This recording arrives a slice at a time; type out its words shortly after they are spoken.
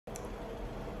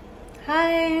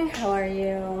Hi, how are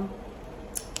you?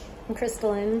 I'm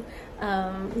Crystalline.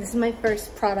 This is my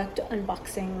first product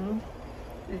unboxing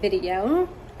video,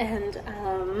 and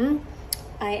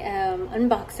I am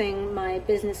unboxing my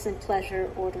Business and Pleasure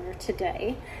order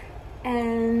today.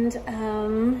 And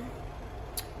I'm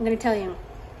gonna tell you,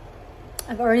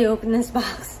 I've already opened this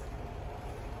box.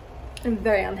 I'm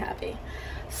very unhappy.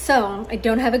 So I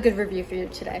don't have a good review for you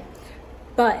today,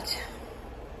 but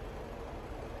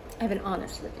I have an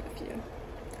honest review for you.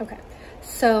 Okay,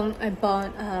 so I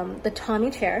bought the Tommy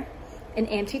chair in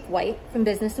antique white from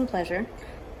Business and Pleasure,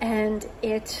 and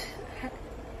it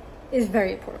is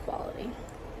very poor quality.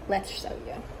 Let's show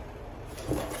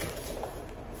you.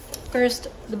 First,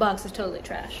 the box is totally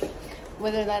trash.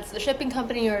 Whether that's the shipping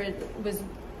company or it was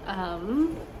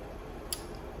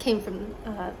came from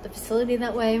the facility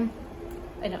that way,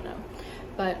 I don't know.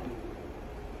 But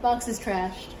box is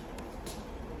trashed.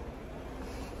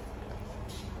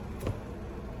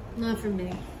 Not for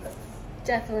me.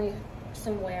 Definitely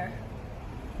some wear.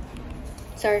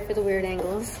 Sorry for the weird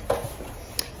angles.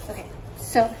 Okay,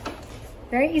 so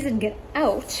very easy to get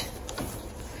out.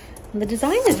 The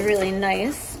design is really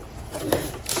nice.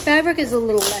 Fabric is a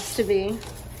little less to be.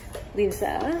 Leaves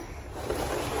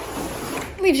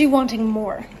you wanting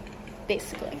more,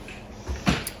 basically.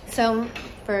 So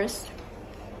first,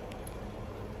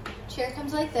 chair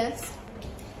comes like this.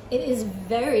 It is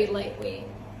very lightweight.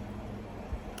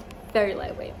 Very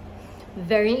lightweight.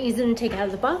 Very easy to take out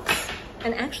of the box,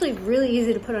 and actually really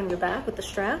easy to put on your back with the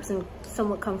straps and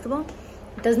somewhat comfortable.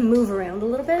 It does move around a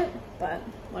little bit, but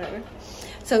whatever.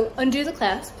 So undo the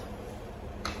clasp,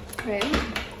 right?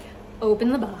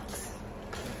 Open the box.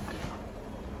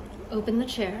 Open the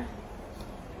chair.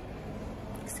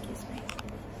 Excuse me.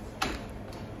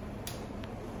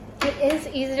 It is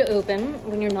easy to open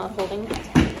when you're not holding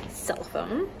a cell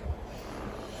phone.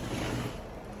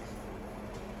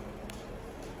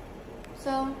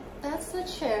 So that's the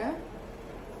chair.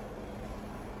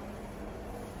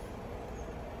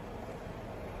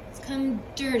 It's kind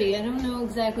of dirty. I don't know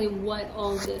exactly what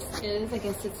all this is. I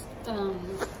guess it's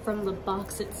from the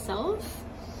box itself.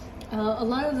 A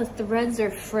lot of the threads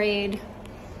are frayed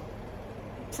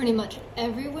pretty much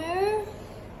everywhere.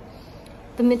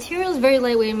 The material is very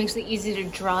lightweight and makes it easy to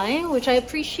dry, which I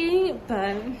appreciate,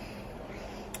 but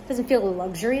it doesn't feel a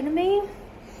luxury to me.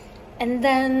 And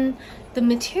then the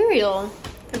material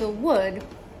for the wood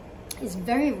is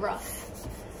very rough.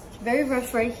 It's very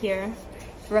rough right here.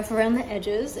 It's rough around the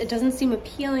edges. It doesn't seem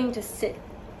appealing to sit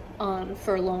on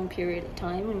for a long period of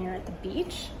time when you're at the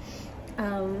beach.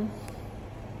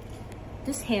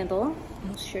 This handle,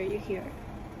 I'll show you here.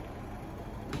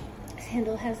 This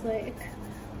handle has like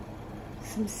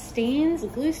some stains, a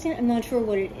glue stain. I'm not sure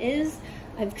what it is.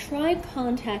 I've tried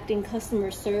contacting customer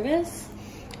service,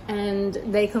 and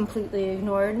they completely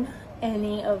ignored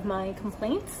any of my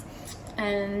complaints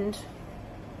and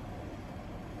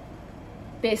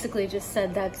basically just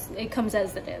said that it comes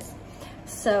as it is.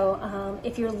 So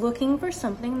if you're looking for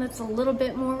something that's a little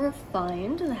bit more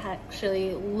refined, that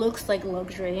actually looks like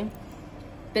luxury,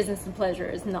 Business and Pleasure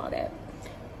is not it.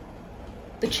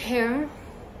 The chair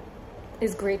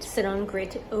is great to sit on, great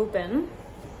to open.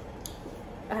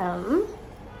 It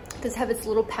does have its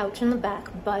little pouch in the back,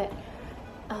 but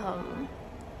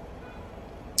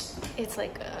it's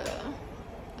like a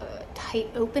tight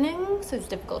opening, so it's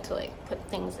difficult to like put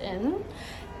things in.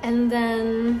 And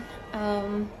then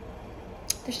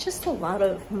there's just a lot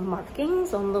of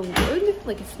markings on the wood.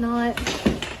 Like it's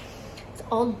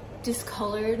all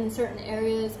discolored in certain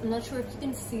areas. I'm not sure if you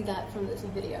can see that from this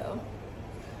video.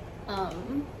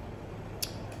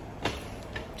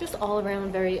 Just all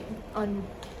around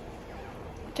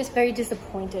just very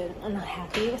disappointed. I'm not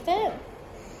happy with it.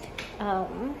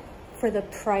 For the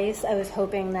price, I was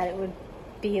hoping that it would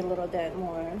be a little bit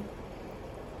more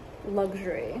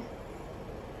luxury.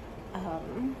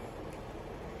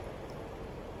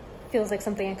 Feels like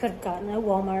something I could have gotten at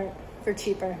Walmart for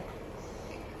cheaper.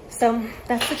 So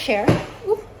that's the chair.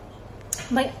 Ooh.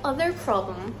 My other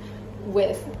problem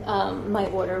with my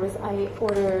order was I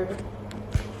ordered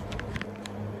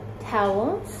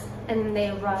towels and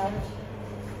they arrived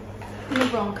in the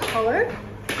wrong color.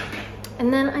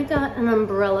 And then I got an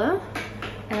umbrella,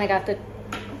 and I got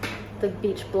the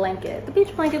beach blanket. The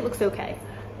beach blanket looks okay.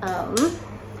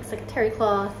 It's like a terry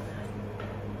cloth.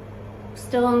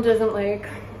 Still doesn't like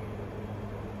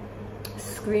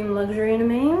scream luxury to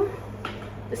me.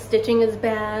 The stitching is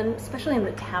bad, especially in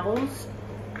the towels.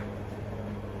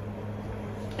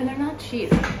 And they're not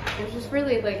cheap. It's just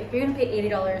really like, if you're gonna pay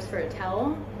 $80 for a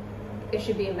towel, it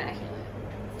should be immaculate.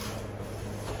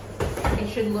 It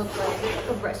should look like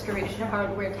a Restoration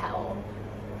Hardware towel.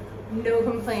 no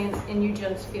complaints, and you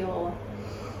just feel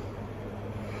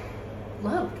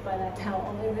loved by that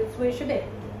towel. Maybe that's the way it should be.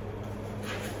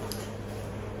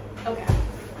 Okay.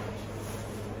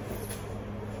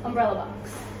 Umbrella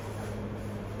box.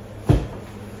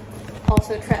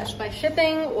 Also trashed by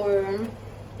shipping, or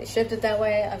they shipped it that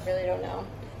way. I really don't know,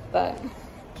 but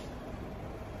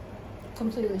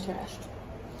completely trashed.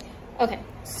 Okay,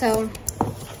 so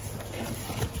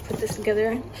put this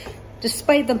together.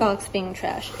 Despite the box being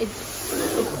trashed, it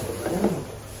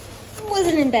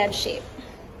wasn't in bad shape.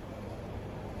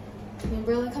 The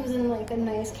umbrella comes in like a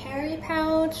nice carry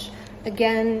pouch.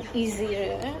 Again, easy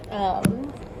to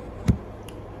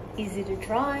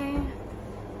dry,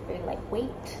 very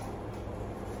lightweight.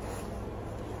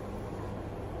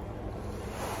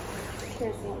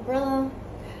 Here's the umbrella.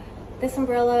 This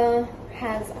umbrella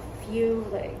has a few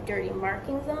like dirty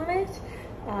markings on it.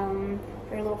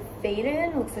 They're a little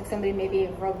faded. Looks like somebody maybe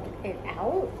rubbed it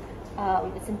out.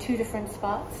 It's in 2 different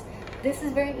spots. This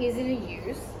is very easy to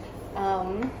use.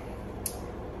 I'm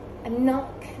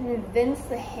not convinced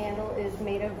the handle is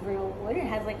made of real wood. It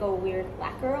has like a weird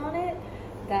lacquer on it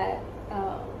that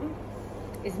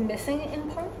is missing in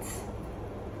parts.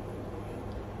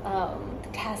 The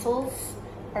tassels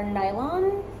are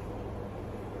nylon.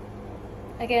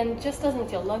 Again, just doesn't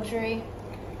feel luxury.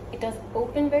 It does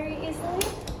open very easily,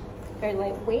 very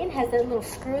lightweight. It has that little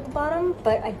screw at the bottom,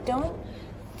 but I don't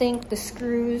think the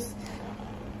screws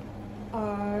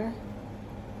are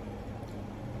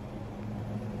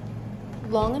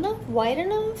long enough, wide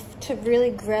enough to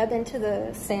really grab into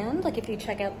the sand. Like if you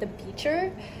check out the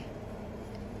Beacher,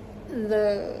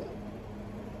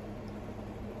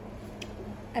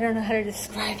 I don't know how to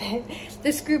describe it.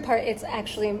 The screw part, it's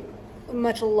actually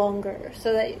much longer,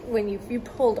 so that when you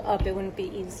pulled up, it wouldn't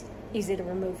be easy to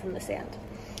remove from the sand.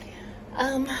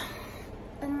 And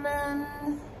then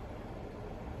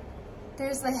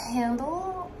there's the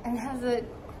handle, and has a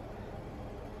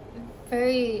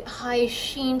very high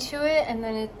sheen to it, and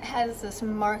then it has this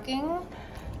marking,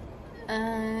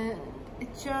 and it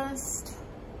just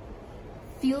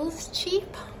feels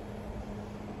cheap.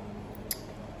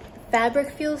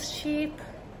 Fabric feels cheap.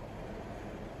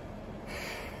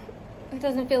 It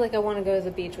doesn't feel like I want to go to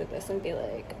the beach with this and be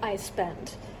like, I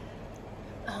spent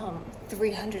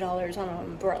 $300 on an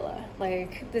umbrella.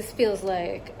 Like, this feels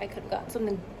like I could have gotten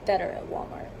something better at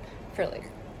Walmart for like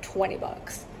 20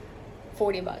 bucks,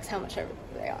 40 bucks, how much ever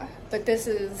they are. But this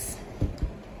is,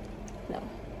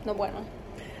 no bueno.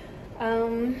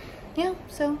 Yeah,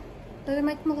 so those are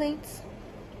my complaints.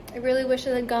 I really wish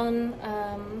it had gone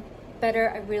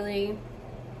better. I really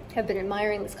have been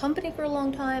admiring this company for a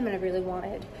long time, and I really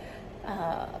wanted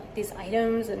these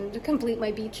items and to complete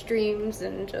my beach dreams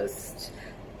and just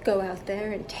go out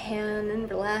there and tan and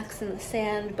relax in the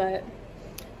sand, but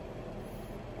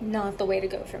not the way to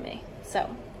go for me.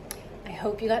 So I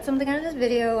hope you got something out of this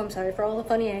video. I'm sorry for all the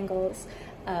funny angles,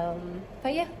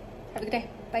 but yeah, have a good day.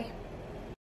 Bye.